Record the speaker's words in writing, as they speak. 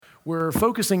we're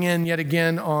focusing in yet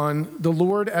again on the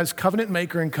Lord as covenant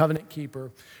maker and covenant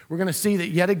keeper. We're going to see that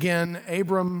yet again,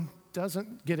 Abram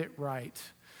doesn't get it right.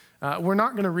 We're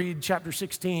not going to read chapter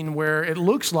 16 where it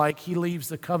looks like he leaves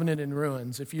the covenant in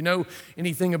ruins. If you know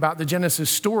anything about the Genesis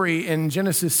story, in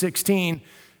Genesis 16,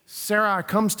 Sarai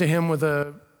comes to him with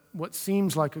what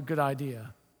seems like a good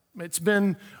idea. It's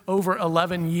been over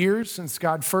 11 years since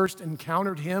God first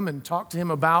encountered him and talked to him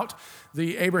about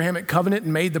the Abrahamic covenant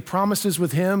and made the promises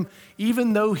with him,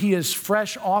 even though he is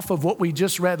fresh off of what we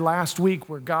just read last week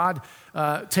where God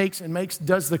takes and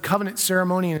does the covenant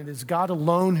ceremony, and it is God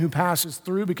alone who passes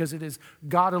through because it is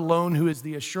God alone who is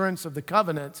the assurance of the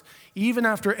covenant. Even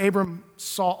after Abram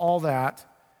saw all that,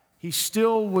 he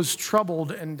still was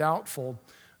troubled and doubtful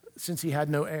since he had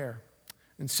no heir.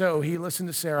 And so he listened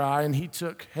to Sarai, and he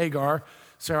took Hagar,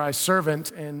 Sarai's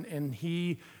servant, and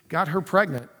he got her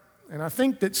pregnant. And I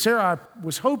think that Sarai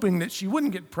was hoping that she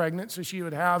wouldn't get pregnant so she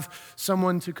would have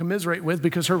someone to commiserate with,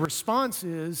 because her response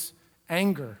is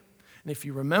anger. And if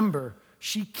you remember,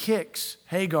 she kicks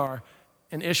Hagar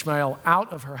and Ishmael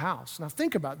out of her house. Now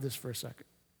think about this for a second.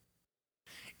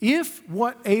 If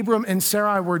what Abram and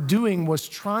Sarai were doing was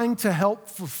trying to help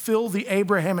fulfill the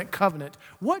Abrahamic covenant,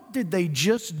 what did they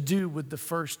just do with the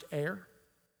first heir?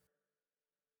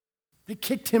 They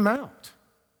kicked him out.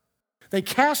 They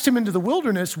cast him into the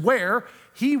wilderness where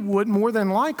he would more than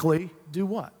likely do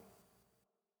what?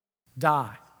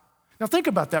 Die. Now think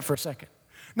about that for a second.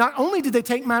 Not only did they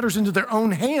take matters into their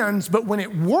own hands, but when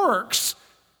it works,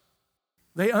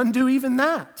 they undo even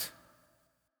that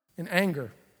in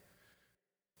anger.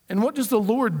 And what does the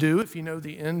Lord do if you know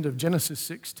the end of Genesis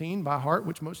 16 by heart,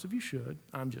 which most of you should?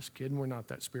 I'm just kidding, we're not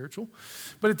that spiritual.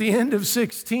 But at the end of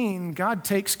 16, God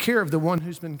takes care of the one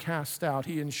who's been cast out.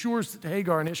 He ensures that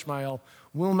Hagar and Ishmael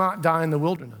will not die in the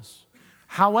wilderness.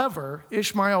 However,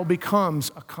 Ishmael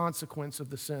becomes a consequence of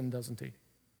the sin, doesn't he?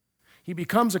 He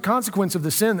becomes a consequence of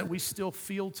the sin that we still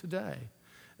feel today,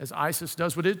 as ISIS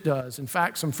does what it does. In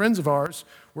fact, some friends of ours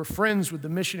were friends with the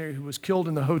missionary who was killed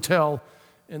in the hotel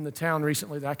in the town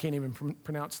recently that I can't even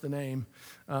pronounce the name,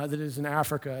 that is in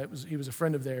Africa. He was a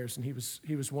friend of theirs, and he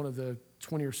was one of the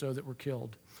 20 or so that were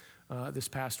killed this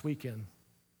past weekend.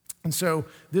 And so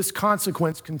this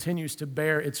consequence continues to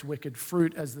bear its wicked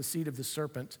fruit as the seed of the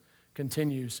serpent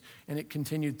continues, and it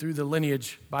continued through the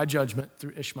lineage by judgment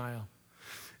through Ishmael.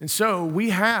 And so we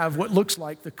have what looks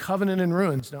like the covenant in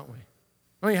ruins, don't we?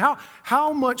 I mean,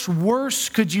 how much worse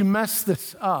could you mess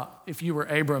this up if you were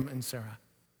Abram and Sarah?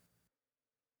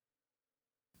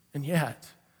 And yet,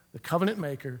 the covenant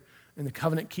maker and the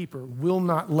covenant keeper will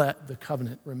not let the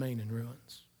covenant remain in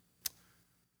ruins.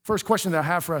 First question that I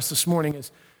have for us this morning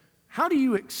is, how do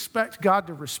you expect God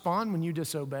to respond when you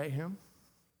disobey him?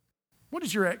 What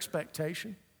is your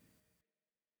expectation?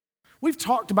 We've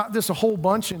talked about this a whole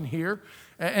bunch in here,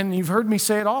 and you've heard me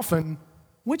say it often.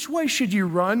 Which way should you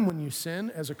run when you sin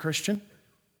as a Christian?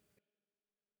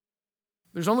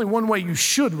 There's only one way you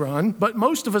should run, but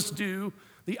most of us do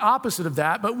the opposite of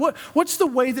that. But what's the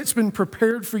way that's been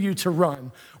prepared for you to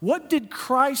run? What did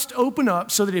Christ open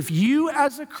up so that if you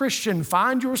as a Christian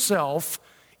find yourself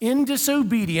in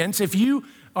disobedience, if you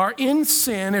are in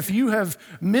sin, if you have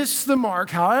missed the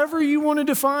mark, however you want to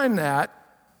define that,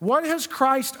 what has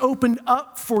Christ opened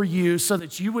up for you so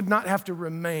that you would not have to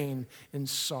remain in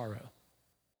sorrow?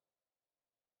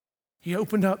 He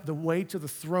opened up the way to the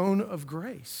throne of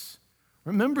grace.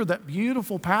 Remember that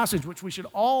beautiful passage, which we should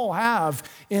all have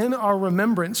in our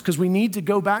remembrance because we need to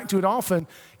go back to it often,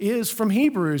 is from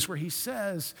Hebrews, where he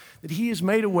says that he has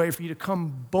made a way for you to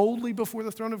come boldly before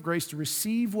the throne of grace to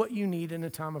receive what you need in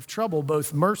a time of trouble,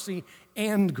 both mercy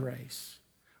and grace.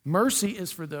 Mercy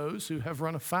is for those who have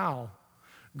run afoul.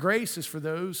 Grace is for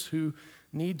those who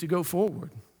need to go forward.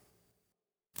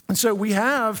 And so we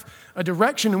have a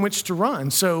direction in which to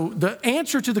run. So the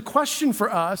answer to the question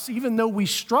for us, even though we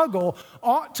struggle,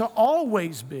 ought to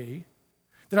always be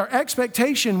that our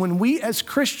expectation when we as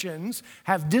Christians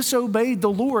have disobeyed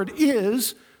the Lord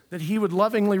is that he would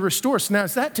lovingly restore us. Now,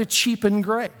 is that to cheapen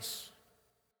grace?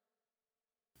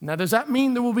 Now, does that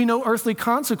mean there will be no earthly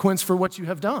consequence for what you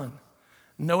have done?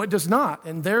 No, it does not.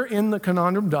 And therein the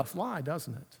conundrum doth lie,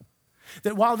 doesn't it?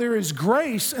 That while there is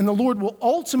grace and the Lord will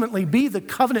ultimately be the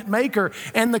covenant maker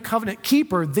and the covenant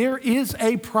keeper, there is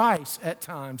a price at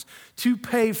times to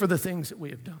pay for the things that we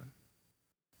have done,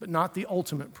 but not the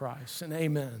ultimate price. And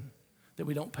amen, that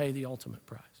we don't pay the ultimate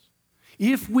price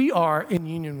if we are in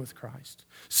union with Christ.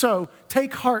 So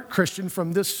take heart, Christian,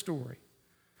 from this story.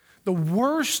 The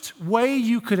worst way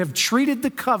you could have treated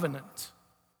the covenant,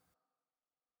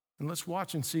 and let's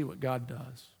watch and see what God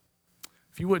does.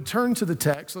 If you would turn to the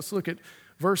text, let's look at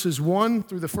verses 1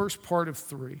 through the first part of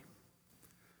 3.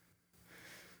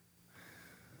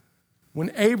 When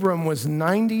Abram was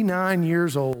 99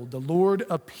 years old, the Lord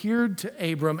appeared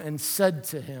to Abram and said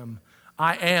to him,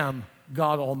 I am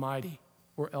God Almighty,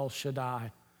 or El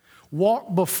Shaddai.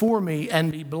 Walk before me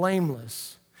and be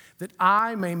blameless, that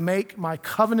I may make my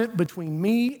covenant between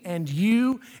me and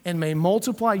you and may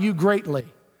multiply you greatly.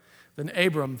 Then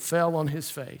Abram fell on his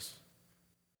face.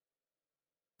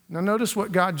 Now notice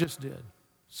what God just did.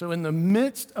 So in the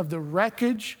midst of the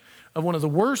wreckage of one of the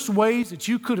worst ways that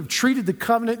you could have treated the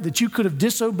covenant, that you could have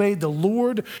disobeyed the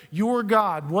Lord, your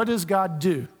God, what does God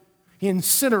do? He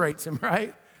incinerates him,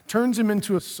 right? Turns him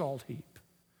into a salt heap.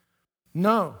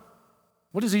 No.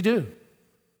 What does he do?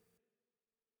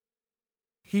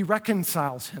 He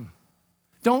reconciles him.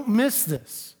 Don't miss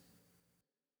this.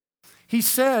 He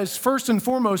says, first and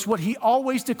foremost, what he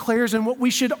always declares and what we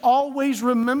should always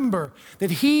remember,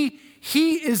 that he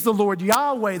is the Lord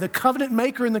Yahweh, the covenant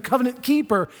maker and the covenant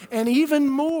keeper, and even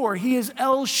more, he is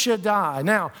El Shaddai.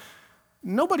 Now,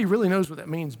 nobody really knows what that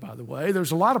means, by the way.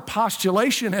 There's a lot of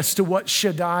postulation as to what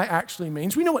Shaddai actually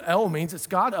means. We know what El means. It's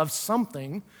God of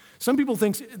something. Some people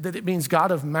think that it means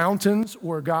God of mountains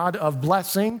or God of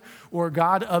blessing or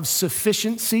God of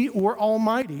sufficiency or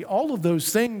almighty. All of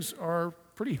those things are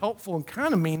pretty helpful and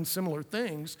kind of mean similar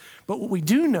things. But what we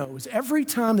do know is every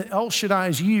time that El Shaddai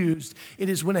is used, it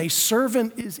is when a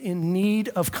servant is in need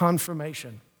of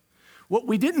confirmation. What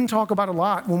we didn't talk about a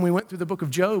lot when we went through the book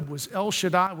of Job was El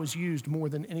Shaddai was used more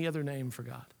than any other name for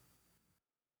God.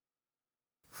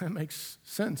 That makes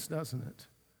sense, doesn't it?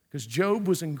 Because Job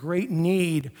was in great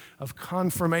need of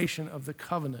confirmation of the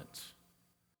covenant.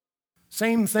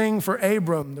 Same thing for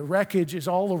Abram. The wreckage is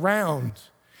all around.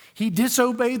 He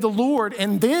disobeyed the Lord,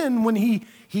 and then when he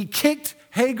kicked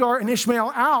Hagar and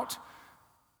Ishmael out,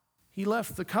 he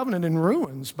left the covenant in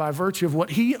ruins by virtue of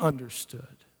what he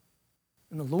understood.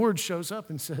 And the Lord shows up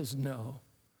and says, no,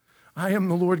 I am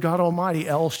the Lord God Almighty,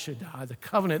 El Shaddai. The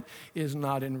covenant is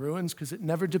not in ruins because it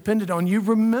never depended on you.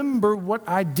 Remember what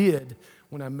I did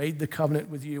when I made the covenant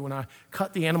with you, when I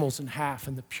cut the animals in half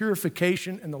and the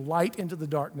purification and the light into the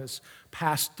darkness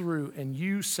passed through and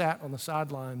you sat on the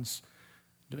sidelines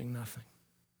doing nothing.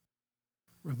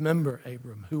 Remember,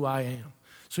 Abram, who I am.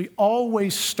 So he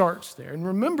always starts there. And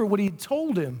remember what he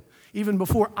told him even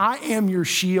before, I am your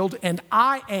shield and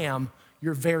I am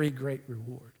your very great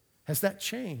reward. Has that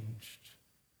changed?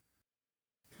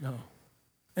 No.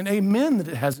 And amen that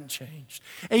it hasn't changed.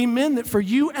 Amen that for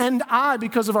you and I,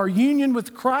 because of our union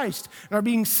with Christ and are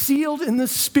being sealed in the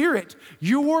Spirit,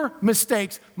 your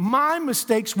mistakes, my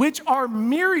mistakes, which are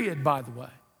myriad, by the way,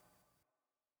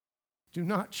 do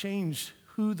not change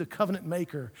who the covenant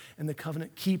maker and the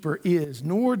covenant keeper is,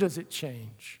 nor does it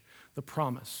change the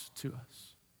promise to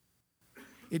us.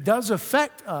 It does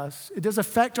affect us. It does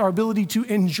affect our ability to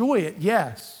enjoy it,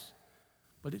 yes.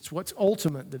 But it's what's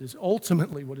ultimate that is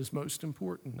ultimately what is most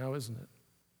important now, isn't it?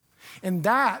 And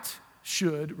that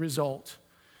should result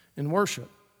in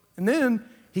worship. And then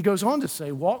he goes on to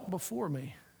say, walk before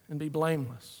me and be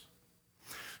blameless.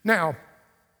 Now,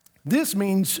 this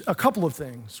means a couple of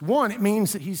things. One, it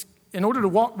means that in order to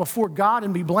walk before God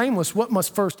and be blameless, what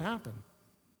must first happen?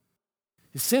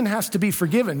 His sin has to be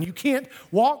forgiven. You can't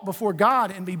walk before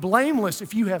God and be blameless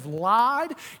if you have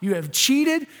lied, you have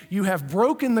cheated, you have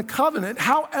broken the covenant.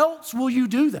 How else will you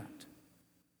do that?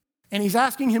 And he's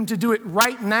asking him to do it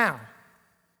right now.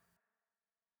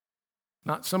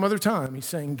 Not some other time. He's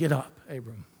saying, get up,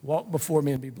 Abram. Walk before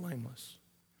me and be blameless.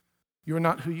 You are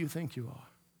not who you think you are.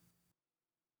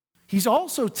 He's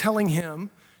also telling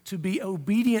him to be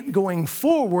obedient going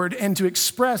forward and to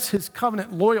express his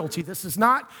covenant loyalty. This is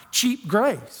not cheap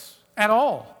grace at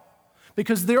all,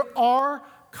 because there are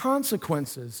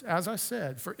consequences, as I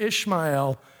said, for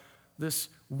Ishmael, this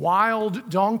wild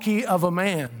donkey of a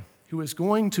man who is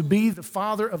going to be the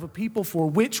father of a people for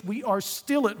which we are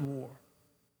still at war.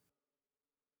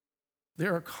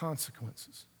 There are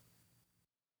consequences.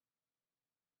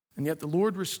 And yet the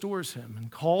Lord restores him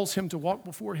and calls him to walk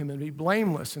before him and be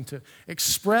blameless and to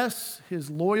express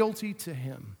his loyalty to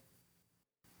him.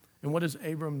 And what does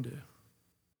Abram do?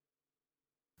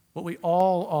 What we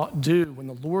all ought do when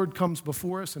the Lord comes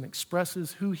before us and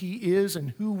expresses who he is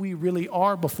and who we really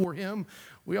are before him,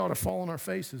 we ought to fall on our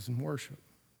faces and worship.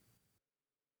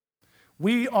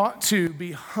 We ought to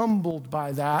be humbled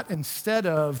by that instead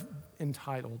of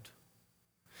entitled.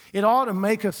 It ought to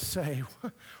make us say,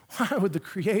 why would the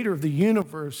creator of the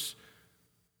universe,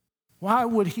 why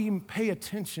would he pay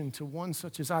attention to one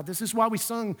such as I? This is why we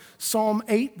sung Psalm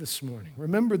 8 this morning.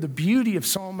 Remember the beauty of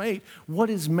Psalm 8. What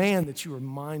is man that you are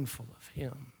mindful of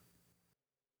him?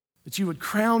 That you would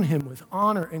crown him with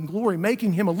honor and glory,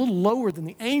 making him a little lower than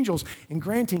the angels and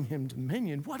granting him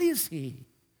dominion. What is he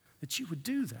that you would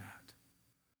do that?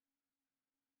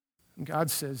 And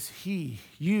God says, he,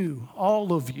 you,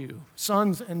 all of you,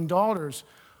 sons and daughters,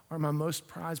 are my most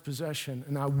prized possession,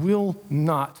 and I will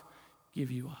not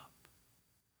give you up.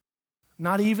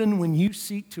 Not even when you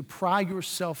seek to pry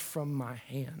yourself from my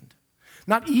hand.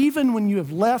 Not even when you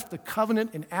have left the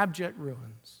covenant in abject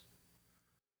ruins.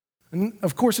 And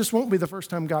of course, this won't be the first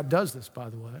time God does this, by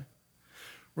the way.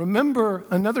 Remember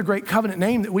another great covenant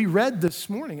name that we read this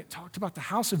morning. It talked about the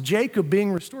house of Jacob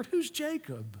being restored. Who's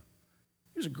Jacob?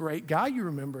 He was a great guy. You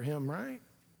remember him, right?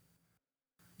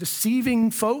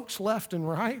 Deceiving folks left and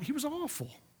right. He was awful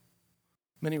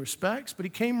in many respects, but he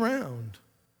came round.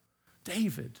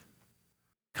 David,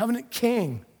 covenant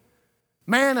king,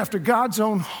 man after God's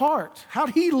own heart.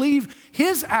 How'd he leave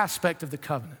his aspect of the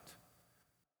covenant?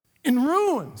 In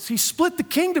ruins. He split the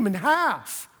kingdom in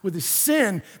half with his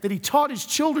sin that he taught his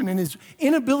children and his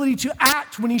inability to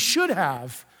act when he should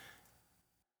have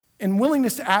and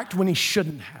willingness to act when he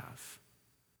shouldn't have.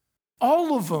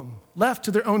 All of them, left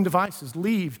to their own devices,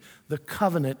 leave the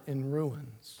covenant in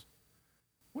ruins.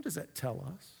 What does that tell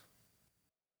us?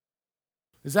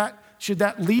 Should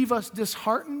that leave us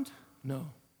disheartened?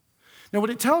 No. Now, what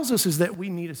it tells us is that we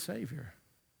need a Savior.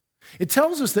 It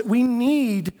tells us that we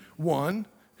need one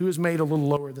who is made a little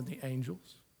lower than the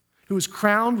angels, who is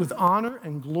crowned with honor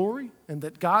and glory, and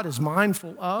that God is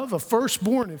mindful of, a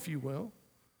firstborn, if you will.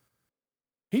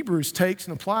 Hebrews takes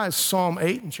and applies Psalm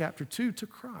 8 and chapter 2 to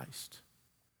Christ.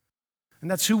 And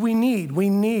that's who we need. We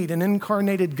need an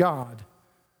incarnated God,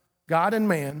 God and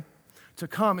man, to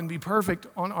come and be perfect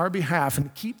on our behalf and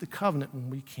to keep the covenant when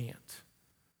we can't.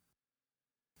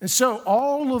 And so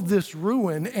all of this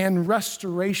ruin and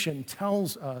restoration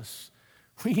tells us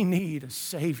we need a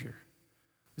Savior.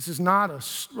 This is not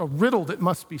a riddle that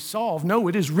must be solved. No,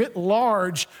 it is writ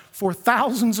large for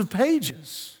thousands of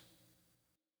pages.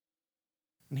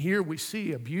 And here we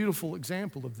see a beautiful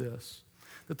example of this,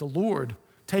 that the Lord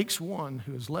takes one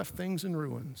who has left things in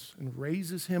ruins and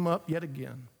raises him up yet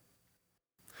again.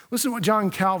 Listen to what John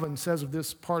Calvin says of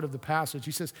this part of the passage.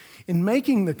 He says, in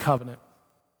making the covenant,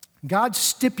 God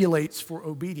stipulates for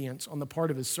obedience on the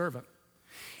part of his servant.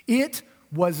 It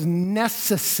was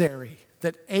necessary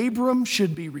that Abram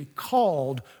should be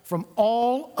recalled from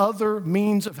all other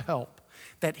means of help,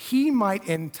 that he might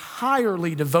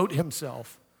entirely devote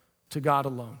himself to God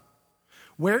alone.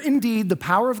 Where indeed the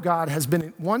power of God has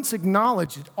been once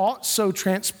acknowledged, it ought so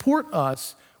transport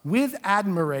us with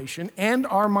admiration, and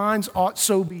our minds ought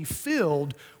so be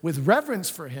filled with reverence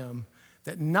for him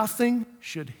that nothing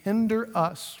should hinder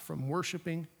us from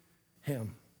worshiping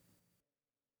him.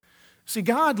 See,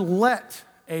 God let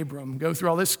Abram go through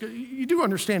all this. You do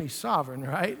understand he's sovereign,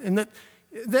 right? And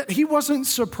that he wasn't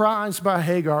surprised by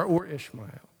Hagar or Ishmael.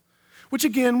 Which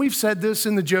again, we've said this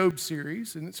in the Job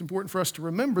series, and it's important for us to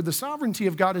remember, the sovereignty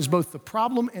of God is both the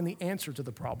problem and the answer to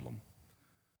the problem.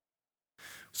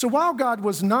 So while God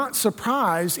was not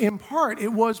surprised, in part,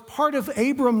 it was part of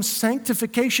Abram's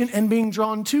sanctification and being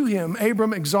drawn to him.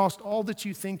 Abram, exhaust all that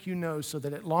you think you know, so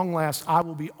that at long last I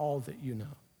will be all that you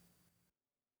know.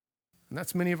 And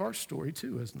that's many of our story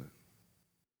too, isn't it?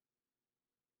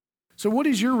 So what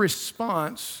is your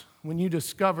response when you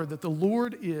discover that the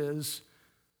Lord is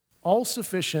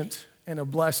all-sufficient and a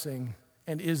blessing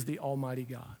and is the Almighty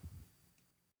God?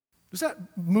 Does that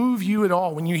move you at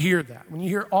all when you hear that, when you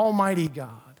hear Almighty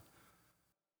God?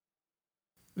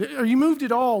 Are you moved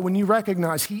at all when you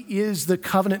recognize he is the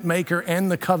covenant maker and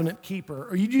the covenant keeper?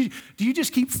 Or do you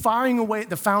just keep firing away at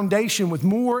the foundation with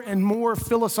more and more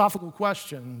philosophical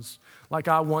questions like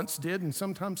I once did and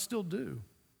sometimes still do?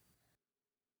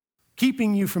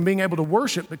 Keeping you from being able to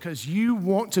worship because you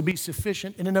want to be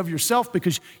sufficient in and of yourself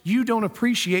because you don't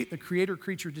appreciate the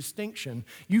creator-creature distinction.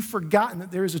 You've forgotten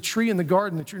that there is a tree in the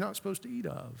garden that you're not supposed to eat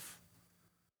of.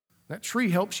 That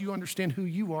tree helps you understand who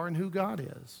you are and who God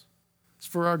is. It's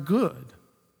for our good,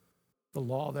 the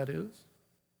law that is.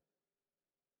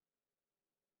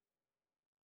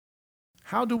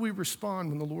 How do we respond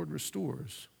when the Lord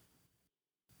restores?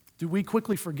 Do we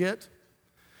quickly forget?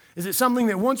 Is it something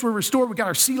that once we're restored, we got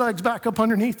our sea legs back up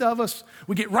underneath of us,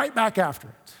 we get right back after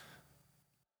it?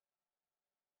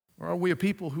 Or are we a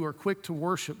people who are quick to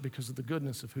worship because of the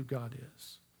goodness of who God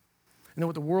is? And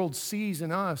what the world sees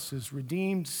in us is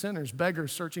redeemed sinners,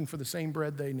 beggars searching for the same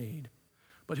bread they need,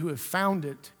 but who have found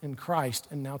it in Christ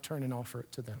and now turn and offer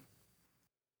it to them.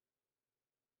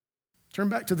 Turn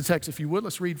back to the text, if you would.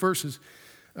 Let's read verses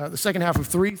the second half of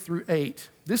 3 through 8.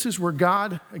 This is where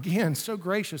God, again, so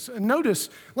gracious. And notice,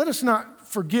 let us not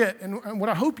forget, and what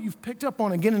I hope you've picked up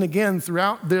on again and again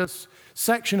throughout this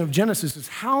section of Genesis is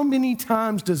how many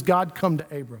times does God come to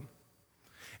Abram?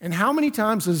 And how many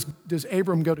times does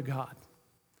Abram go to God?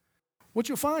 what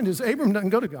you'll find is Abram doesn't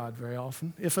go to God very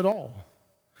often, if at all.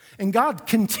 And God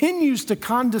continues to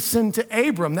condescend to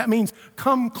Abram. That means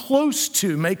come close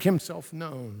to, make himself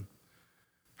known.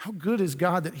 How good is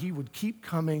God that he would keep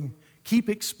coming, keep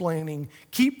explaining,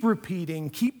 keep repeating,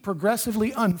 keep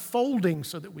progressively unfolding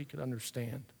so that we could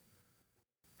understand.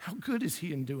 How good is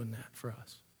he in doing that for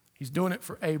us? He's doing it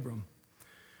for Abram.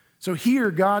 So here,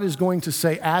 God is going to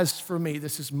say, as for me,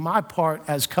 this is my part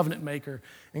as covenant maker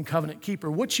and covenant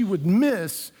keeper. What you would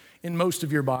miss in most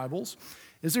of your Bibles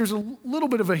is there's a little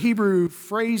bit of a Hebrew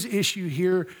phrase issue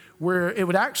here where it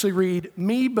would actually read,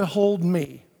 me behold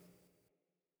me,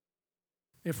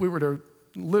 if we were to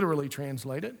literally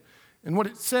translate it. And what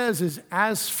it says is,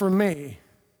 as for me,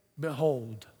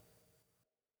 behold.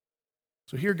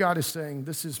 So here God is saying,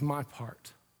 this is my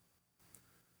part.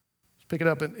 Pick it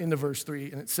up into verse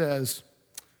 3, and it says,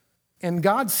 and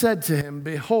God said to him,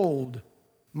 behold,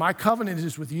 my covenant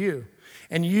is with you,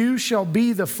 and you shall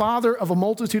be the father of a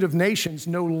multitude of nations.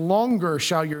 No longer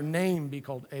shall your name be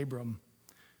called Abram,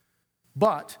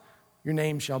 but your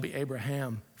name shall be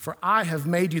Abraham. For I have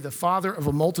made you the father of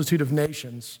a multitude of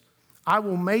nations. I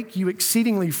will make you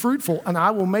exceedingly fruitful, and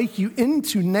I will make you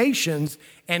into nations,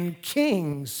 and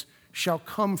kings shall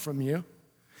come from you.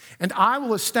 And I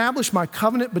will establish my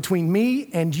covenant between me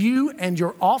and you and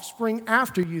your offspring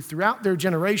after you throughout their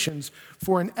generations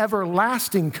for an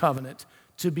everlasting covenant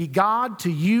to be God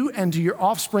to you and to your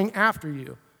offspring after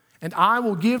you. And I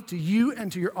will give to you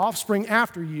and to your offspring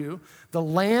after you the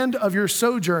land of your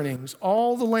sojournings,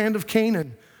 all the land of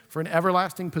Canaan, for an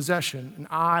everlasting possession, and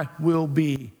I will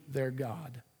be their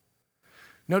God.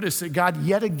 Notice that God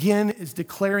yet again is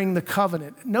declaring the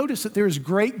covenant. Notice that there is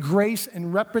great grace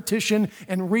and repetition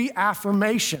and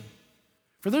reaffirmation.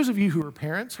 For those of you who are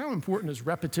parents, how important is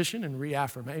repetition and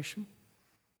reaffirmation?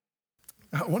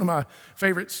 One of my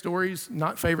favorite stories,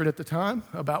 not favorite at the time,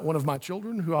 about one of my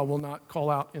children, who I will not call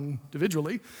out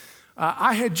individually.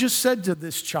 I had just said to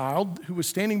this child who was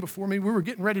standing before me, we were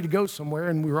getting ready to go somewhere,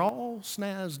 and we were all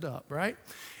snazzed up, right?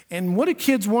 And what do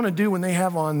kids want to do when they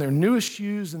have on their newest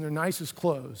shoes and their nicest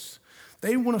clothes?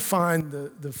 They want to find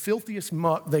the filthiest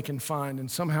muck they can find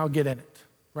and somehow get in it,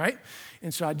 right?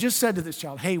 And so I just said to this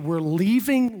child, hey, we're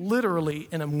leaving literally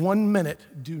in 1 minute.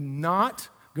 Do not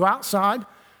go outside.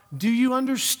 Do you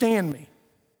understand me?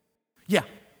 Yeah,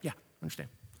 understand.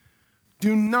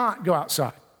 Do not go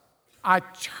outside. I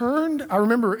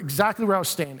remember exactly where I was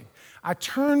standing. I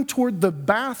turned toward the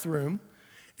bathroom,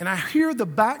 and I hear the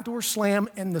back door slam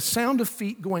and the sound of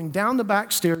feet going down the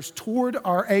back stairs toward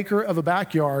our acre of a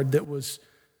backyard that was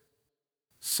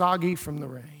soggy from the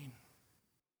rain.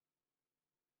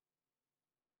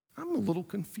 I'm a little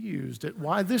confused at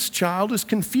why this child is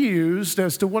confused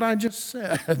as to what I just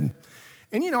said.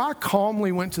 And I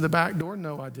calmly went to the back door.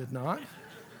 No, I did not.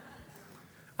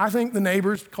 I think the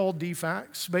neighbors called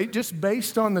DFACS just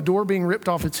based on the door being ripped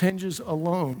off its hinges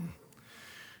alone.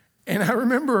 And I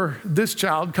remember this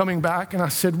child coming back, and I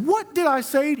said, what did I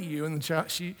say to you? And the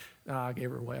child, I gave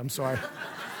her away. I'm sorry.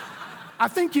 I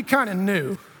think you kind of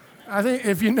knew. I think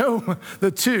if you know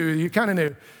the two, you kind of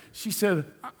knew. She said,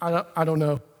 I don't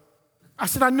know. I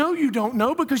said, I know you don't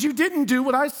know because you didn't do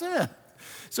what I said.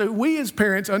 So we as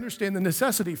parents understand the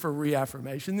necessity for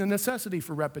reaffirmation, the necessity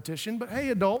for repetition. But hey,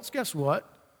 adults, guess what?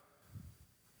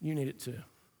 You need it too.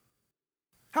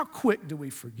 How quick do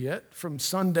we forget from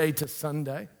Sunday to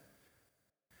Sunday?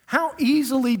 How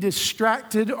easily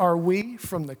distracted are we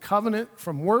from the covenant,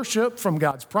 from worship, from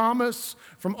God's promise,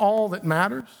 from all that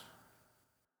matters?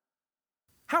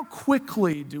 How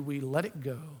quickly do we let it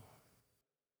go?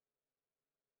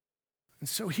 And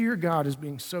so here God is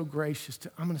being so gracious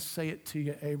I'm going to say it to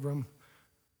you, Abram,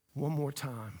 one more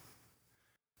time.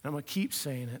 And I'm going to keep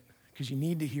saying it because you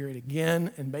need to hear it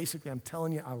again. And basically, I'm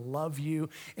telling you, I love you.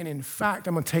 And in fact,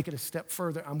 I'm going to take it a step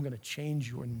further. I'm going to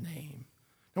change your name.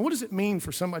 Now, what does it mean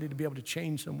for somebody to be able to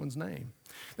change someone's name?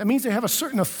 That means they have a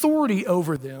certain authority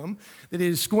over them that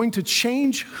is going to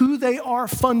change who they are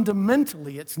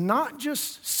fundamentally. It's not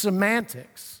just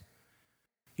semantics.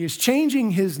 He is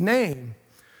changing his name,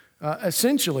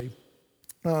 essentially,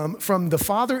 from the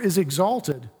Father is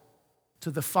exalted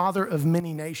to the Father of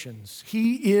many nations.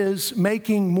 He is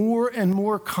making more and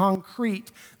more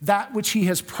concrete that which he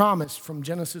has promised from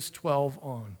Genesis 12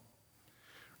 on.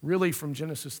 Really from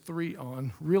Genesis 3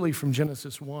 on, really from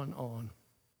Genesis 1 on.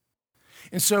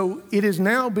 And so it is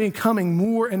now becoming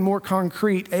more and more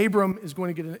concrete. Abram is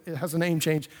going to it has a name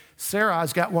change.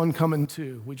 Sarai's got one coming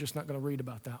too. We're just not going to read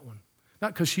about that one.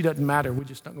 Not because she doesn't matter. We're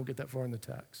just not going to get that far in the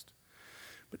text.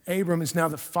 But Abram is now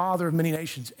the father of many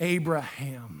nations,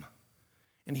 Abraham.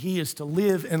 And he is to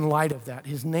live in light of that.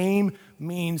 His name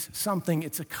means something.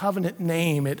 It's a covenant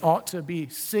name. It ought to be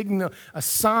a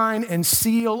sign and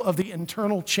seal of the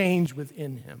internal change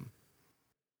within him.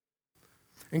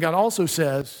 And God also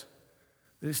says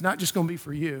that it's not just going to be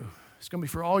for you. It's going to be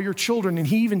for all your children. And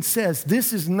he even says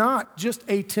this is not just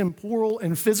a temporal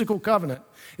and physical covenant.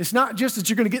 It's not just that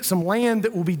you're going to get some land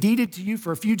that will be deeded to you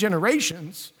for a few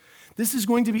generations. This is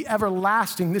going to be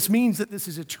everlasting. This means that this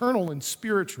is eternal and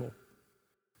spiritual.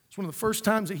 It's one of the first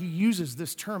times that he uses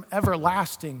this term,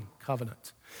 everlasting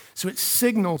covenant. So it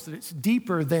signals that it's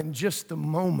deeper than just the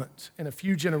moment in a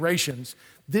few generations.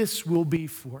 This will be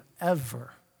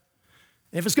forever.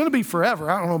 If it's going to be forever,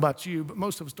 I don't know about you, but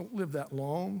most of us don't live that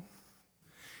long,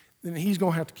 then he's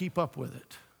going to have to keep up with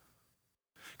it.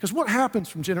 Because what happens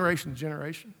from generation to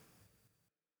generation?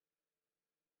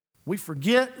 We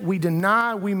forget, we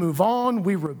deny, we move on,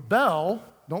 we rebel.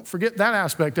 Don't forget that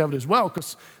aspect of it as well,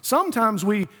 because sometimes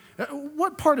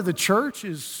what part of the church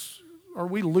are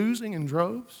we losing in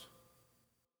droves?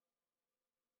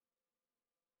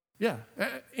 Yeah,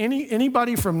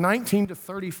 anybody from 19 to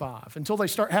 35 until they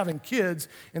start having kids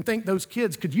and think those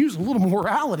kids could use a little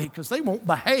morality because they won't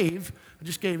behave. I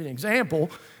just gave you an example.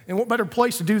 And what better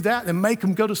place to do that than make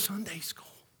them go to Sunday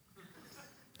school?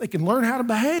 They can learn how to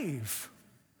behave.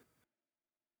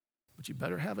 But you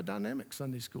better have a dynamic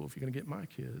Sunday school if you're going to get my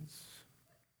kids.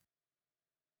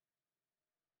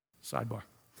 Sidebar.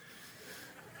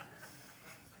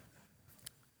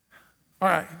 All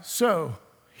right, so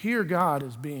here God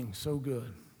is being so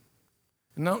good.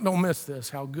 And don't miss this,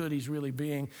 how good he's really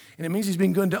being. And it means he's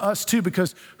being good to us too,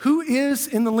 because who is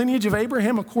in the lineage of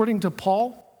Abraham according to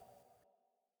Paul?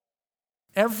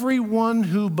 Everyone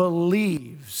who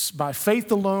believes by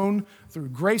faith alone, through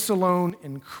grace alone,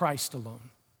 in Christ alone.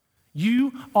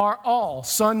 You are all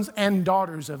sons and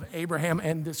daughters of Abraham,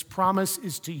 and this promise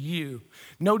is to you.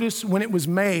 Notice when it was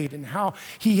made and how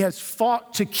he has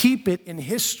fought to keep it in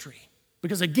history.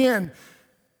 Because again,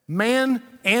 man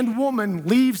and woman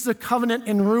leaves the covenant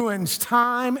in ruins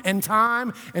time and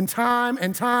time and time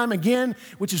and time again,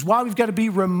 which is why we've got to be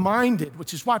reminded,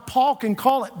 which is why Paul can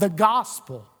call it the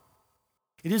gospel.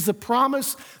 It is the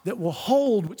promise that will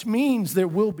hold, which means there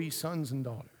will be sons and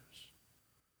daughters.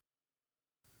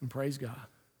 And praise God.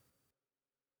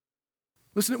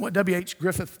 Listen to what W.H.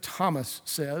 Griffith Thomas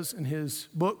says in his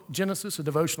book, Genesis, a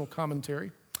devotional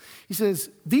commentary. He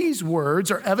says, these words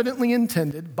are evidently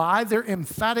intended by their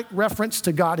emphatic reference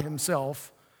to God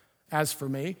himself, as for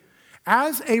me,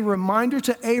 as a reminder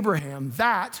to Abraham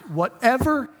that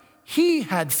whatever he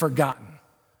had forgotten,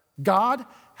 God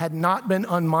had not been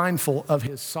unmindful of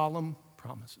his solemn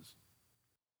promises.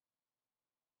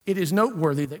 It is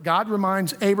noteworthy that God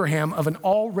reminds Abraham of an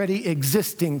already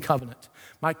existing covenant.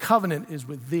 My covenant is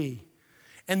with thee.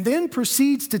 And then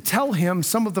proceeds to tell him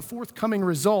some of the forthcoming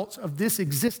results of this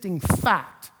existing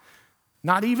fact.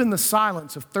 Not even the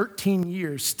silence of 13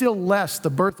 years, still less the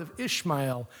birth of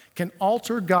Ishmael, can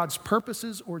alter God's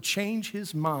purposes or change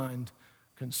his mind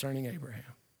concerning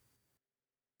Abraham.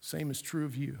 Same is true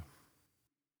of you.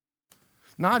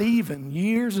 Not even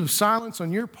years of silence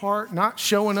on your part, not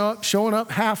showing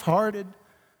up half-hearted,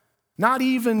 not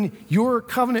even your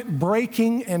covenant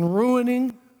breaking and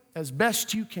ruining as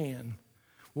best you can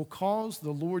will cause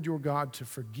the Lord your God to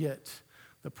forget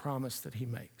the promise that he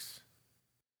makes.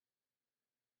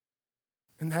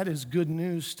 And that is good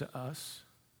news to us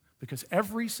because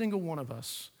every single one of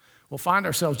us will find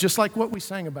ourselves, just like what we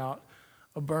sang about,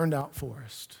 a burned out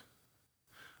forest,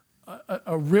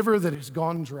 a river that has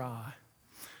gone dry,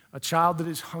 a child that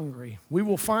is hungry. We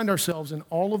will find ourselves in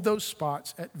all of those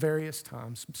spots at various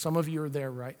times. Some of you are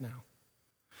there right now.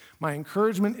 My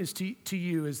encouragement is to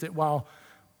you is that while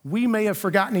we may have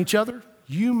forgotten each other,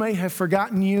 you may have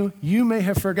forgotten you may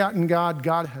have forgotten God,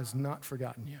 God has not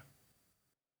forgotten you.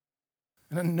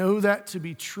 And I know that to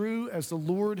be true as the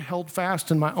Lord held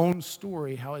fast in my own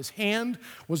story, how his hand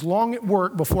was long at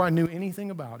work before I knew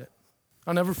anything about it.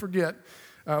 I'll never forget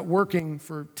working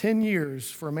for 10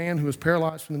 years for a man who was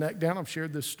paralyzed from the neck down. I've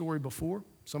shared this story before.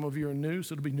 Some of you are new,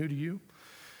 so it'll be new to you.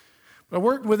 But I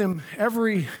worked with him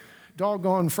every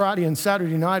doggone Friday and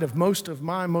Saturday night of most of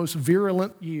my most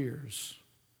virulent years.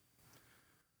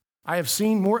 I have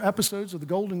seen more episodes of The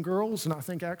Golden Girls than I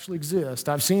think actually exist.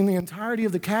 I've seen the entirety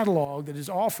of the catalog that is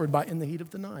offered by In the Heat of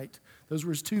the Night. Those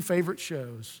were his two favorite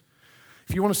shows.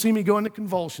 If you want to see me go into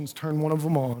convulsions, turn one of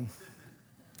them on.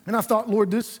 And I thought, Lord,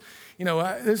 this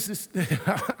is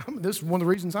one of the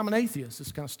reasons I'm an atheist,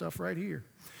 this kind of stuff right here.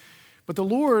 But the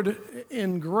Lord,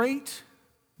 in great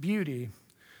beauty,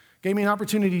 gave me an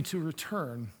opportunity to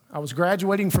return. I was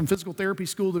graduating from physical therapy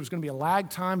school. There was going to be a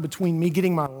lag time between me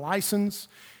getting my license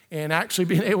and actually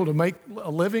being able to make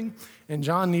a living. And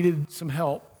John needed some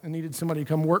help and needed somebody to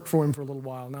come work for him for a little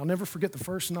while. And I'll never forget the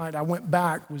first night I went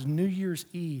back was New Year's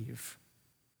Eve.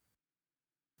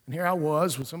 And here I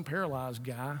was with some paralyzed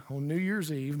guy on New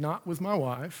Year's Eve, not with my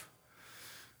wife,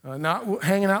 not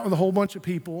hanging out with a whole bunch of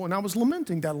people. And I was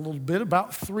lamenting that a little bit.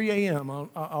 About 3 a.m.,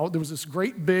 there was this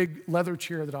great big leather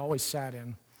chair that I always sat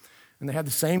in. And they had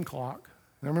the same clock.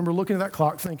 And I remember looking at that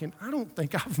clock thinking, I don't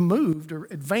think I've moved or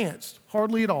advanced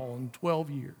hardly at all in 12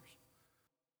 years.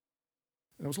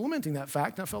 And I was lamenting that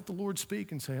fact, and I felt the Lord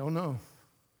speak and say, oh no,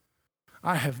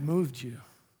 I have moved you.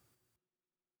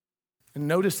 And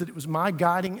notice that it was my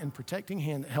guiding and protecting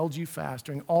hand that held you fast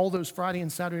during all those Friday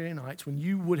and Saturday nights when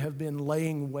you would have been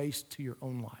laying waste to your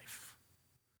own life.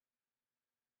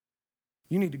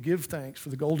 You need to give thanks for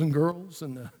the Golden Girls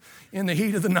in the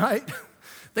heat of the night.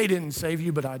 They didn't save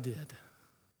you, but I did.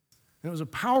 And it was a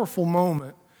powerful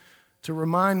moment to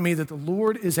remind me that the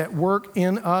Lord is at work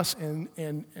in us and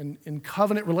in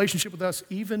covenant relationship with us,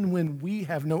 even when we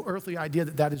have no earthly idea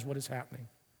that that is what is happening.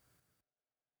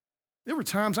 There were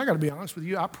times, I got to be honest with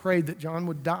you, I prayed that John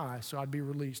would die so I'd be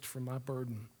released from my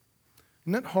burden.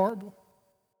 Isn't that horrible?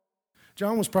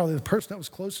 John was probably the person that was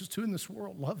closest to in this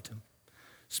world, loved him,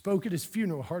 spoke at his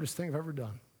funeral, hardest thing I've ever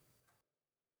done.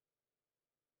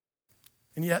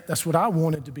 And yet, that's what I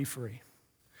wanted, to be free.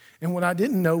 And what I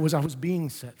didn't know was I was being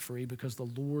set free because the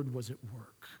Lord was at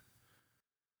work.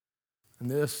 And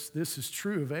this is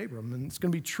true of Abram, and it's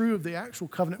going to be true of the actual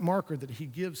covenant marker that he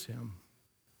gives him.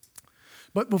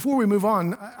 But before we move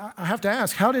on, I have to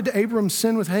ask, how did Abram's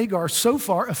sin with Hagar so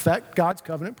far affect God's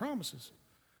covenant promises?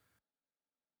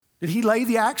 Did he lay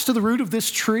the axe to the root of this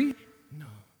tree? No.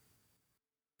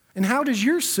 And how does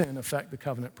your sin affect the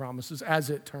covenant promises, as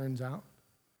it turns out?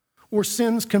 Or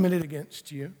sins committed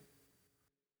against you?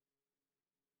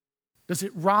 Does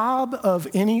it rob of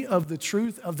any of the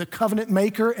truth of the covenant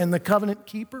maker and the covenant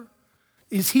keeper?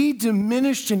 Is he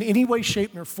diminished in any way,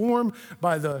 shape, or form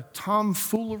by the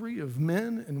tomfoolery of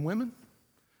men and women?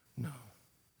 No.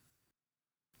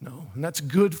 No, and that's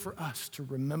good for us to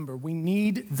remember. We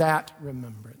need that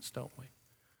remembrance, don't we?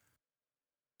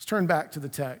 Let's turn back to the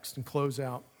text and close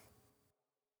out.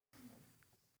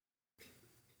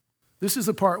 This is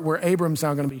the part where Abram's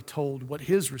now going to be told what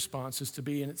his response is to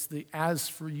be, and it's the "as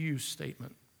for you"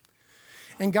 statement.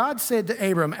 And God said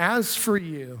to Abram, "As for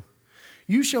you,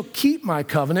 you shall keep my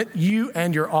covenant, you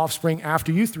and your offspring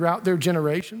after you throughout their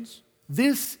generations.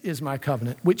 This is my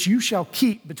covenant, which you shall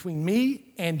keep between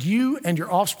me and you and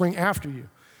your offspring after you.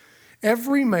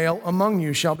 Every male among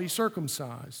you shall be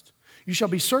circumcised. You shall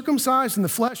be circumcised in the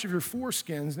flesh of your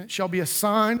foreskins, and it shall be a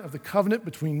sign of the covenant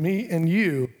between me and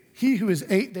you. He who is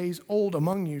 8 days old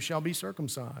among you shall be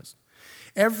circumcised.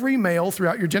 Every male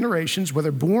throughout your generations,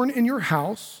 whether born in your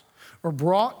house or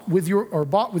bought with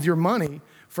your money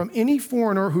from any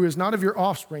foreigner who is not of your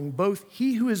offspring, both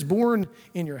he who is born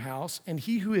in your house and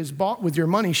he who is bought with your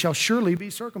money shall surely be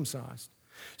circumcised.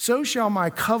 So shall my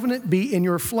covenant be in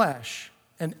your flesh,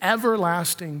 an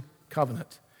everlasting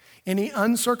covenant. Any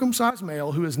uncircumcised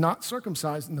male who is not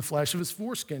circumcised in the flesh of his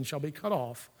foreskin shall be cut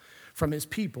off from his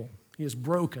people. He has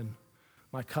broken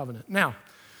my covenant." Now,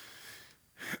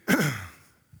 I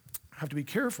have to be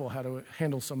careful how to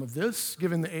handle some of this,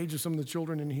 given the age of some of the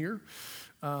children in here.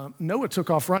 Noah took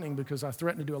off running because I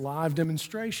threatened to do a live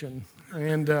demonstration.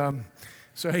 And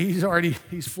so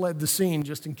he's fled the scene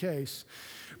just in case.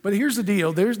 But here's the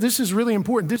deal. This is really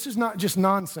important. This is not just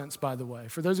nonsense, by the way.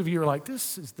 For those of you who are like,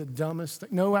 this is the dumbest thing.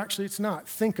 No, actually, it's not.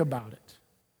 Think about it.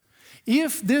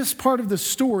 If this part of the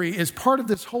story is part of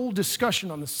this whole discussion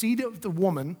on the seed of the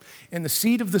woman and the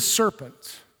seed of the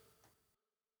serpent,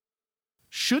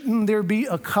 shouldn't there be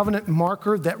a covenant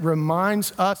marker that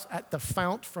reminds us at the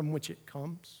fount from which it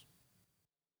comes?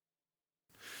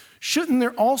 Shouldn't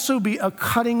there also be a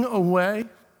cutting away?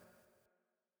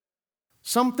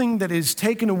 Something that is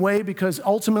taken away because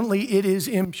ultimately it is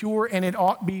impure and it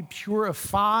ought to be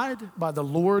purified by the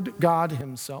Lord God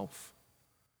himself.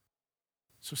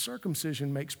 So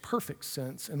circumcision makes perfect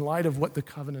sense in light of what the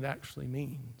covenant actually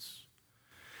means.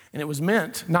 And it was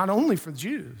meant not only for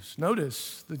Jews.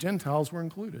 Notice the Gentiles were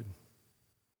included.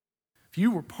 If you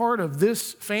were part of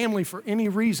this family for any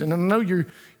reason, and I know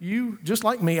you just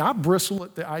like me, I bristle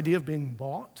at the idea of being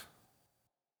bought.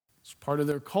 It's part of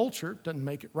their culture. It doesn't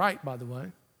make it right, by the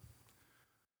way.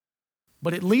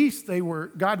 But at least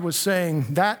God was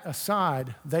saying, that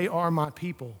aside, they are my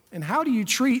people. And how do you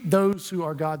treat those who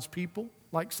are God's people?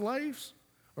 Like slaves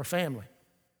or family?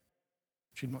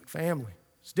 Treat them like family.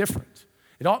 It's different.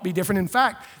 It ought to be different. In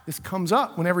fact, this comes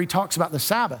up whenever he talks about the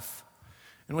Sabbath.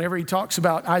 And whenever he talks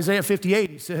about Isaiah 58,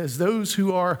 he says, those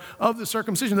who are of the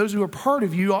circumcision, those who are part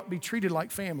of you ought to be treated like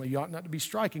family. You ought not to be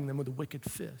striking them with a wicked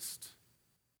fist.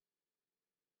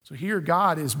 So here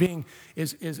God is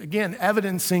again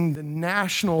evidencing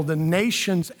the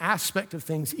nation's aspect of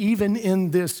things, even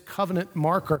in this covenant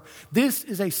marker. This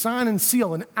is a sign and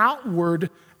seal, an outward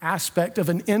aspect of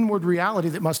an inward reality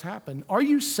that must happen. Are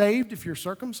you saved if you're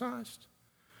circumcised?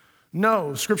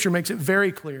 No, Scripture makes it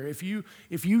very clear. If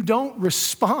you don't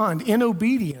respond in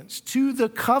obedience to the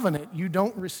covenant, you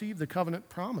don't receive the covenant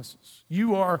promises.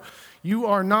 You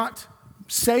are not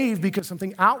saved because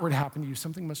something outward happened to you.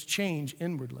 Something must change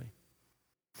inwardly.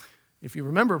 If you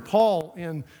remember, Paul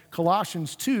in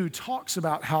Colossians 2 talks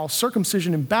about how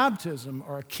circumcision and baptism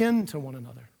are akin to one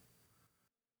another.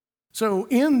 So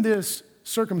in this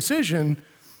circumcision,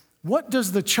 what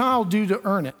does the child do to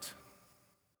earn it?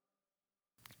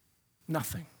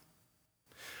 Nothing.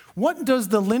 What does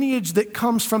the lineage that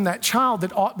comes from that child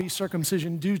that ought to be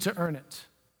circumcision do to earn it?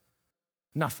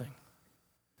 Nothing.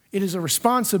 It is a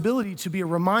responsibility to be a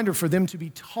reminder for them to be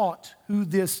taught who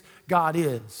this God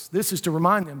is. This is to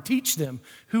remind them, teach them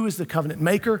who is the covenant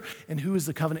maker and who is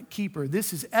the covenant keeper.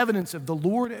 This is evidence of the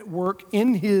Lord at work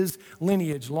in his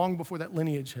lineage long before that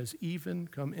lineage has even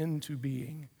come into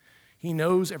being. He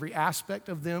knows every aspect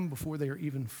of them before they are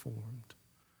even formed.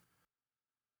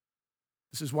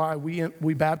 This is why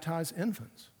we baptize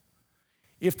infants.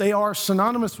 If they are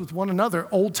synonymous with one another,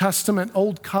 Old Testament,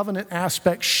 Old Covenant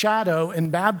aspect, shadow,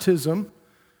 and baptism,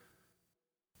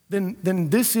 then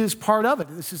this is part of it.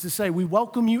 This is to say, we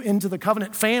welcome you into the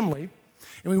covenant family,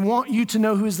 and we want you to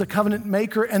know who is the covenant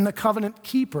maker and the covenant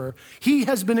keeper. He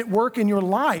has been at work in your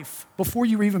life before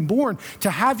you were even born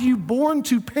to have you born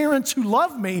to parents who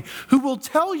love me, who will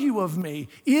tell you of me,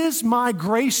 is my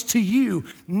grace to you.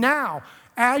 Now,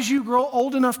 as you grow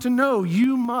old enough to know,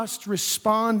 you must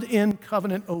respond in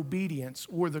covenant obedience,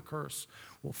 or the curse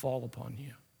will fall upon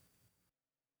you.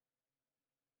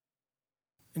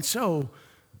 And so,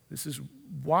 this is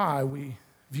why we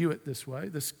view it this way,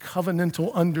 this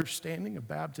covenantal understanding of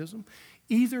baptism.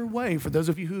 Either way, for those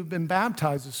of you who have been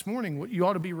baptized this morning, what you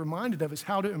ought to be reminded of is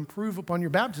how to improve upon your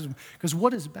baptism. Because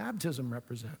what does baptism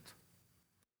represent?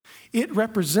 It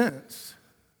represents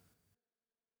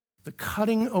the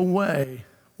cutting away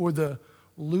or the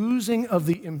losing of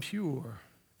the impure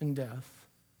in death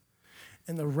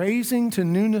and the raising to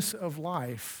newness of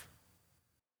life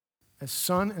as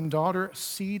son and daughter,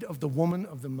 seed of the woman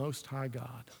of the Most High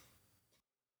God.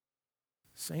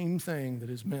 Same thing that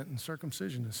is meant in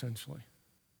circumcision, essentially.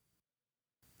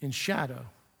 In shadow,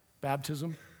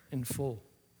 baptism in full,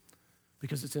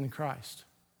 because it's in Christ.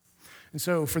 And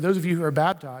so for those of you who are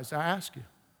baptized, I ask you,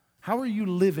 how are you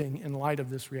living in light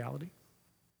of this reality?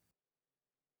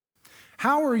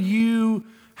 How are you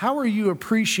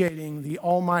appreciating the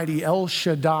Almighty El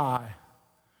Shaddai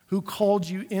who called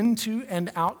you into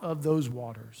and out of those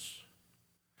waters?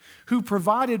 Who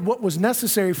provided what was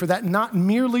necessary for that not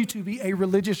merely to be a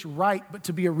religious rite, but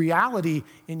to be a reality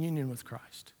in union with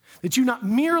Christ. That you not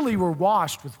merely were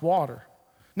washed with water.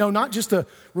 No, not just a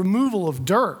removal of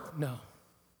dirt. No,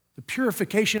 the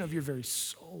purification of your very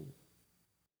soul.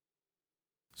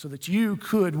 So that you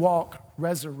could walk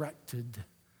resurrected.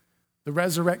 The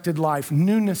resurrected life,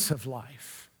 newness of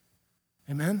life.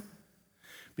 Amen?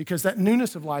 Because that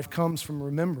newness of life comes from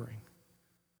remembering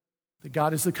that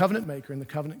God is the covenant maker and the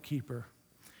covenant keeper.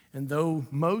 And though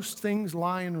most things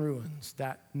lie in ruins,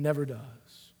 that never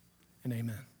does. And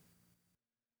amen.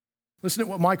 Listen to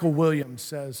what Michael Williams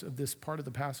says of this part of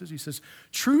the passage. He says,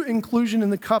 true inclusion in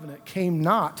the covenant came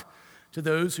not to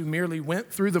those who merely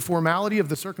went through the formality of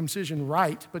the circumcision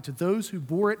rite, but to those who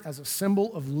bore it as a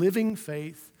symbol of living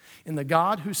faith in the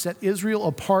God who set Israel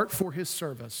apart for his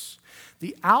service.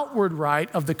 The outward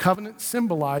rite of the covenant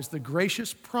symbolized the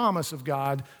gracious promise of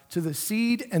God to the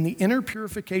seed and the inner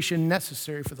purification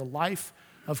necessary for the life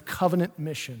of covenant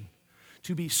mission.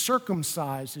 To be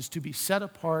circumcised is to be set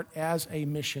apart as a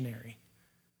missionary,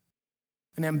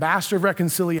 an ambassador of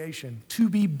reconciliation. To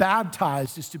be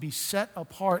baptized is to be set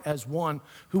apart as one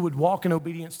who would walk in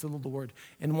obedience to the Lord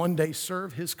and one day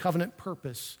serve his covenant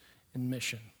purpose and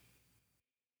mission.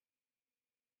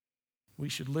 We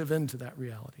should live into that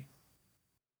reality.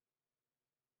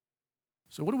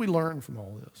 So what do we learn from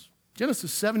all this?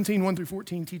 Genesis 17, 1 through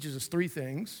 14 teaches us three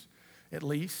things, at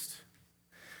least.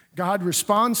 God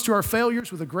responds to our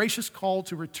failures with a gracious call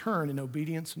to return in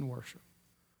obedience and worship.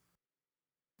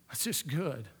 That's just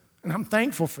good. And I'm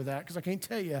thankful for that because I can't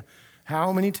tell you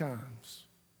how many times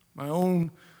my own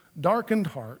darkened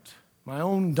heart, my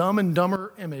own dumb and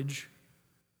dumber image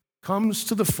comes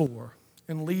to the fore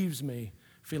and leaves me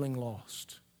feeling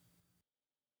lost.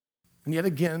 And yet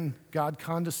again, God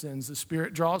condescends. The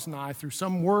Spirit draws nigh through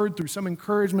some word, through some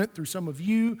encouragement, through some of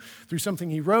you, through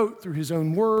something he wrote, through his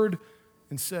own word,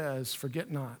 and says, forget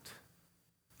not,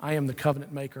 I am the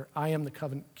covenant maker. I am the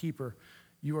covenant keeper.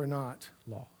 You are not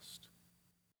lost.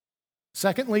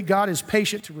 Secondly, God is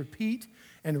patient to repeat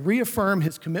and reaffirm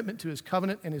his commitment to his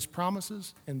covenant and his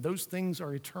promises, and those things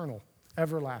are eternal,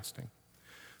 everlasting.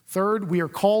 Third, we are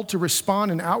called to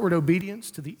respond in outward obedience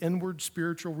to the inward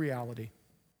spiritual reality.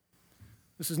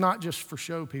 This is not just for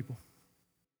show, people.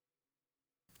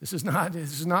 This is not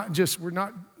just, we're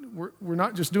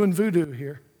not just doing voodoo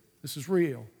here. This is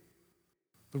real.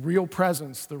 The real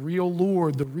presence, the real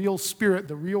Lord, the real Spirit,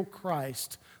 the real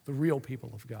Christ, the real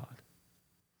people of God.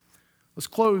 Let's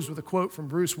close with a quote from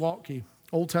Bruce Waltke,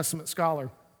 Old Testament scholar,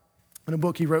 in a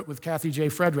book he wrote with Kathy J.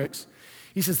 Fredericks.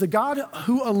 He says, the God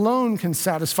who alone can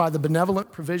satisfy the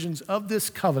benevolent provisions of this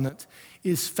covenant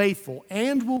is faithful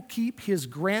and will keep his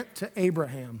grant to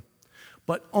Abraham.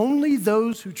 But only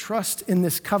those who trust in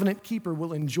this covenant keeper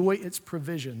will enjoy its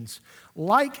provisions.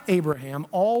 Like Abraham,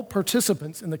 all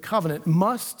participants in the covenant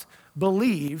must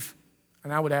believe,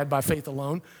 and I would add by faith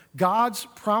alone, God's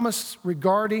promise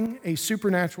regarding a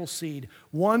supernatural seed,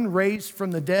 one raised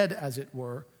from the dead, as it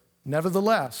were.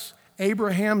 Nevertheless,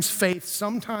 Abraham's faith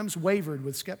sometimes wavered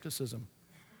with skepticism.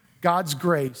 God's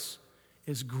grace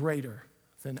is greater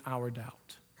than our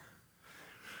doubt.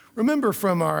 Remember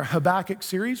from our Habakkuk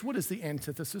series, what is the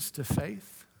antithesis to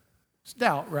faith? It's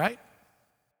doubt, right?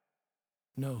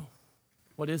 No.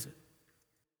 What is it?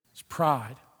 It's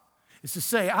pride. It's to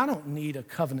say, I don't need a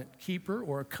covenant keeper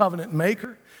or a covenant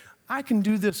maker. I can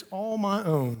do this all my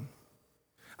own.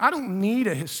 I don't need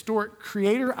a historic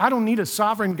creator. I don't need a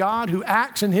sovereign God who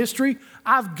acts in history.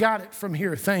 I've got it from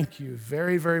here. Thank you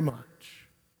very, very much.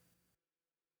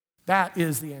 That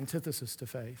is the antithesis to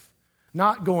faith.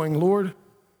 Not going, Lord,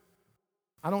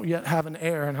 I don't yet have an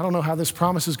heir, and I don't know how this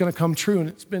promise is going to come true, and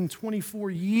it's been 24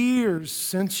 years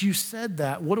since you said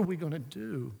that. What are we going to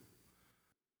do?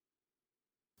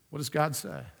 What does God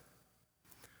say?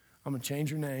 I'm going to change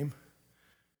your name,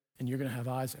 and you're going to have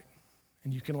Isaac.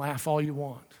 And you can laugh all you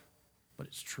want, but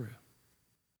it's true.